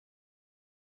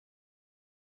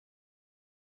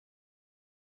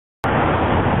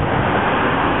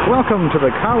Welcome to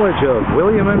the College of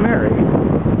Wiliam and Mary,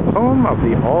 home of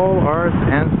the All Arts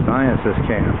and Sciences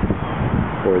Camp.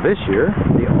 For this year,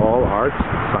 the All Arts,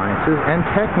 Sciences, and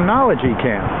Technology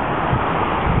Camp.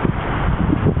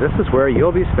 This is where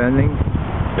you'll be spending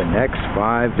the next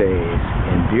 5 days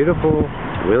in beautiful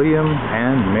Wiliam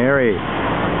and Mary.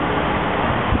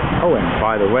 Oh, and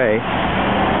by the way,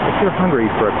 if you're hungry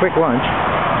for a quick lunch,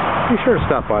 be sure to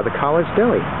stop by the College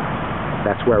Deli.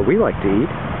 That's where we like to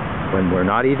eat when we're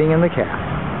not eating in the caf.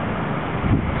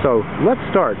 So let's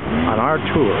start on our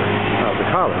tour of the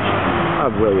College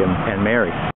of Wiliam and Mary.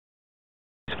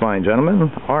 These fine gentlemen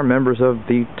are members of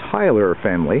the Tyler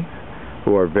family,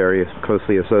 who are very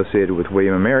closely associated with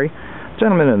Wiliam and Mary. The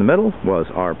gentleman in the middle was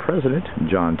our president,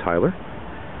 John Tyler.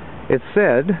 It's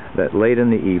said that late in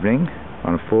the evening,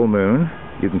 on a full moon,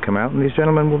 you can come out and these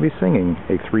gentlemen will be singing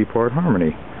a 3-part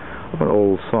harmony of an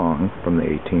old song from the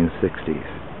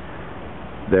 1860s.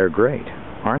 They're great,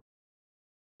 aren't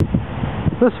they?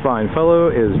 This fine fellow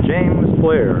is James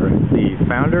Blair, the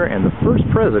founder and the first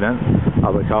president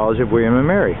of the College of Wiliam and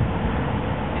Mary.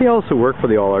 He also worked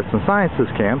for the All Arts and Sciences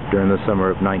Camp during the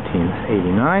summer of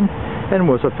 1989 and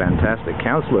was a fantastic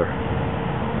counselor.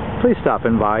 Please stop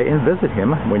in by and visit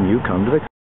him when you come to the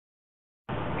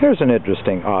college. Here's an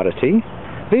interesting oddity.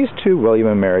 These two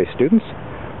Wiliam and Mary students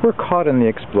were caught in the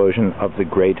explosion of the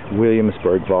great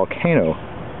Williamsburg volcano.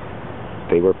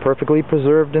 They were perfectly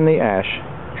preserved in the ash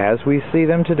as we see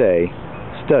them today,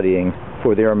 studying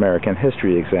for their American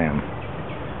history exam.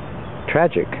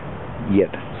 Tragic,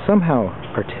 yet somehow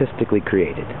artistically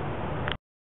created.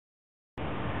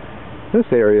 This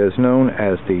area is known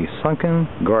as the Sunken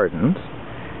Gardens,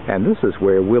 and this is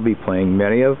where we'll be playing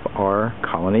many of our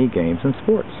colony games and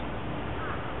sports.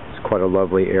 It's quite a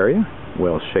lovely area,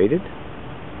 well shaded,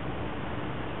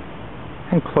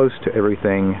 and close to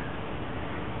everything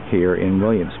here in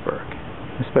Williamsburg,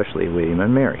 especially Wiliam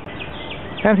and Mary.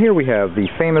 And here we have the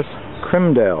famous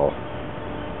Crimdale,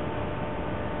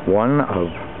 one of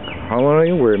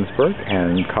Colony of Williamsburg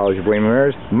and College of Wiliam and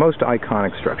Mary's most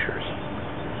iconic structures.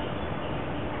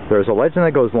 There's a legend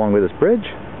that goes along with this bridge,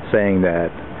 saying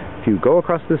that if you go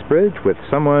across this bridge with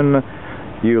someone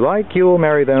you like, you'll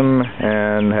marry them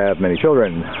and have many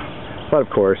children. But of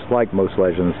course, like most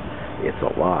legends, it's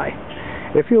a lie.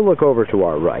 If you look over to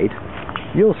our right,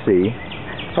 you'll see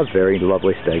a very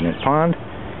lovely stagnant pond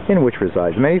in which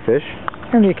resides many fish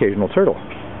and the occasional turtle.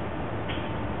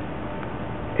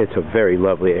 It's a very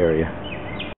lovely area.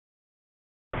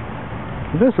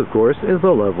 This, of course, is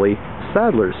the lovely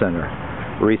Sadler Center,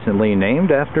 recently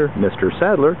named after Mr.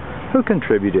 Sadler, who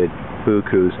contributed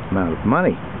buku's amount of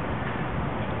money.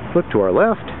 Look to our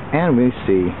left and we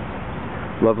see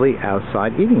lovely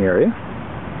outside eating area,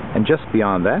 and just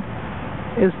beyond that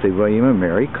is the Wiliam and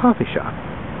Mary coffee shop.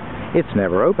 It's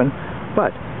never open,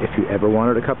 but if you ever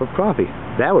wanted a cup of coffee,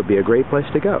 that would be a great place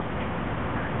to go.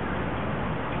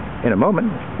 In a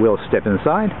moment, we'll step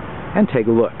inside and take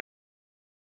a look.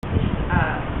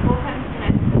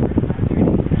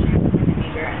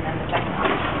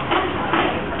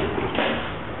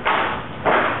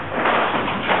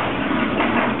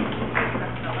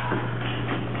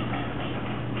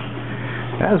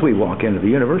 As we walk into the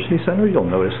University Center, you'll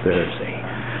notice there's a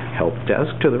help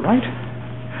desk to the right,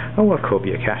 a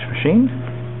Wachovia cash machine,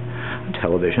 a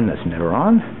television that's never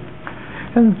on,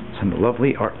 and some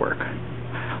lovely artwork.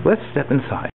 Let's step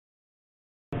inside.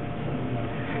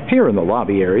 Here in the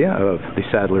lobby area of the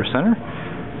Sadler Center,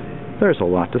 there's a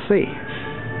lot to see.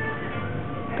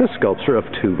 This sculpture of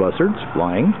 2 buzzards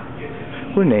flying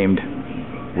were named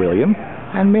Wiliam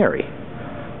and Mary.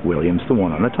 William's the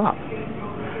one on the top.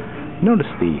 Notice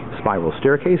the spiral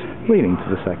staircase leading to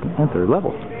the 2nd and 3rd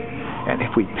level. And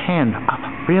if we pan up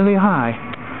really high,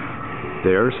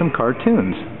 there are some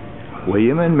cartoons.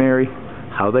 Wiliam and Mary,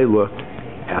 how they looked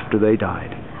after they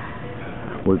died.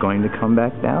 We're going to come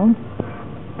back down.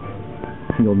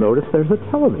 You'll notice there's a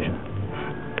television.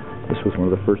 This was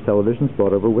one of the first televisions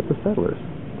brought over with the settlers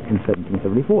in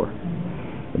 1774.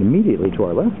 And immediately to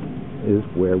our left is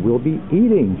where we'll be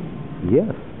eating.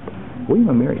 Yes,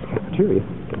 Wiliam and Mary's cafeteria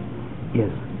is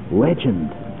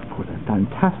legend for the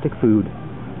fantastic food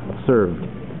served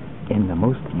in the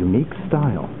most unique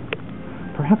style.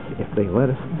 Perhaps if they let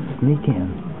us sneak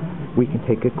in, we can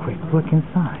take a quick look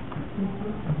inside.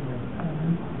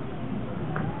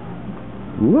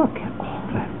 Look at all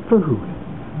that food.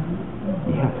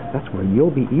 Yes, that's where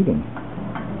you'll be eating.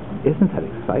 Isn't that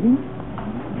exciting?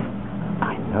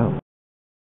 I know.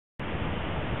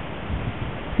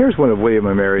 Here's one of Wiliam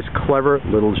and Mary's clever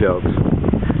little jokes.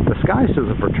 Disguised as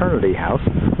a fraternity house,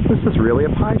 this is really a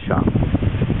pie shop,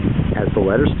 as the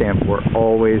letters stand for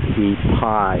always eat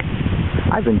pie.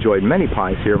 I've enjoyed many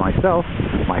pies here myself.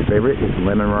 My favorite is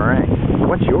lemon meringue.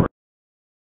 What's yours?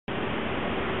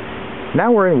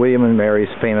 Now we're in Wiliam and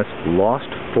Mary's famous Lost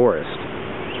Forest.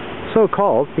 So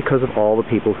called because of all the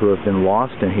people who have been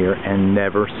lost in here and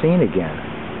never seen again.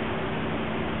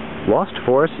 Lost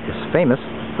Forest is famous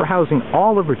for housing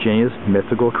all of Virginia's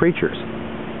mythical creatures.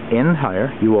 In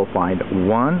here you will find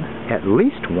at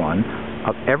least one,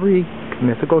 of every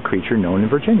mythical creature known in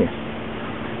Virginia.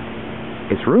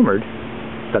 It's rumored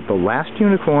that the last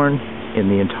unicorn in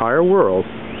the entire world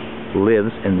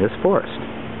lives in this forest.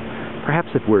 Perhaps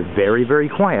if we're very, very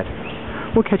quiet,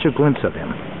 we'll catch a glimpse of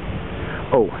him.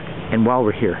 Oh, and while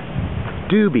we're here,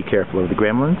 do be careful of the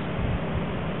gremlins.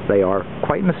 They are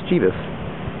quite mischievous,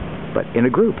 but in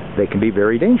a group they can be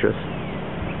very dangerous.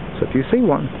 So if you see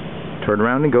one, turn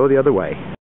around and go the other way.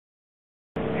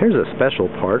 Here's a special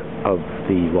part of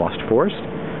the Lost Forest.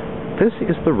 This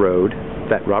is the road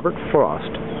that Robert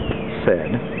Frost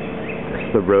said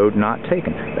is the road not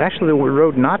taken. Actually, the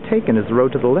road not taken is the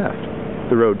road to the left.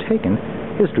 The road taken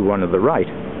is the one to the right,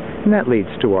 and that leads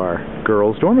to our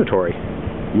girls' dormitory,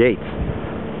 Yates.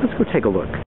 Let's go take a look.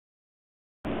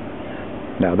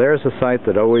 Now there's a sight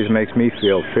that always makes me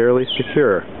feel fairly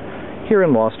secure. Here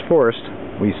in Lost Forest,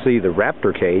 we see the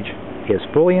raptor cage is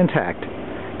fully intact,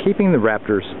 keeping the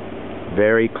raptors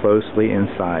very closely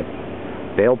inside.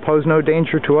 They'll pose no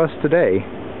danger to us today.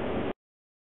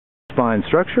 The spine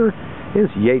structure is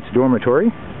Yates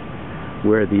Dormitory,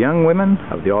 where the young women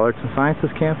of the All Arts and Sciences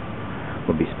camp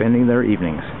will be spending their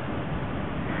evenings.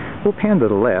 We'll pan to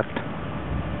the left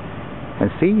and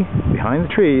see, behind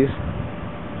the trees,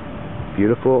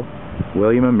 beautiful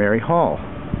Wiliam and Mary Hall.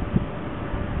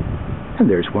 And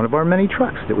there's one of our many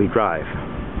trucks that we drive.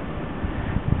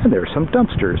 And there are some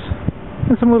dumpsters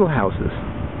and some little houses.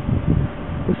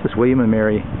 This is Wiliam and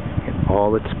Mary in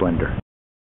all its splendor.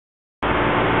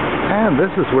 And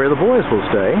this is where the boys will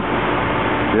stay.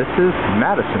 This is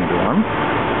Madison Dorm.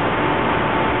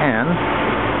 And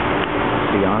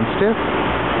beyond Stiff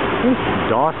is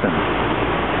Dawson.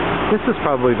 This is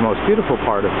probably the most beautiful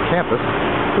part of the campus,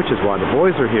 which is why the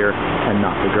boys are here and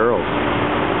not the girls.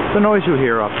 The noise you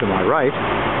hear off to my right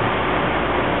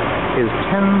is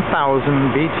 10,000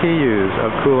 BTUs of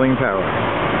cooling power.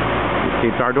 It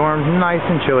keeps our dorms nice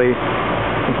and chilly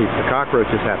and keeps the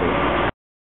cockroaches happy.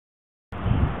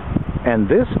 And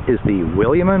this is the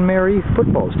Wiliam and Mary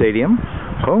Football Stadium,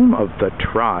 home of the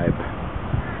Tribe.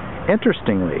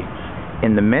 Interestingly,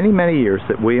 in the many, many years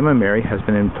that Wiliam and Mary has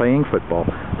been in playing football,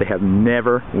 they have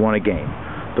never won a game.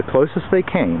 The closest they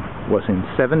came was in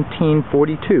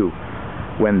 1742,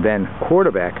 when then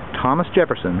quarterback Thomas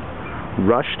Jefferson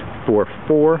rushed for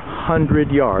 400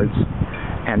 yards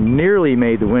and nearly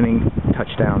made the winning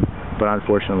touchdown, but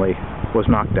unfortunately was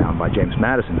knocked down by James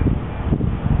Madison.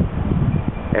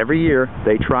 Every year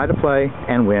they try to play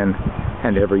and win,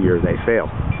 and every year they fail.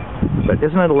 But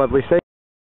isn't it a lovely stadium?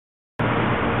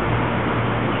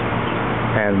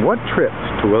 And what trip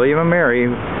to Wiliam and Mary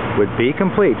would be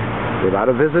complete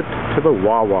without a visit to the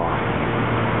Wawa?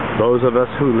 Those of us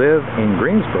who live in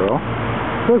Greensboro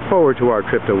look forward to our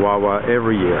trip to Wawa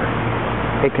every year.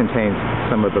 It contains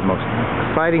some of the most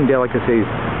exciting delicacies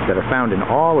that are found in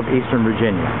all of Eastern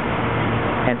Virginia,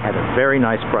 and at a very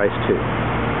nice price too.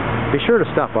 Be sure to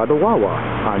stop by the Wawa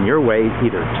on your way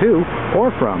either to or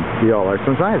from the All Arts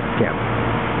and Sciences camp.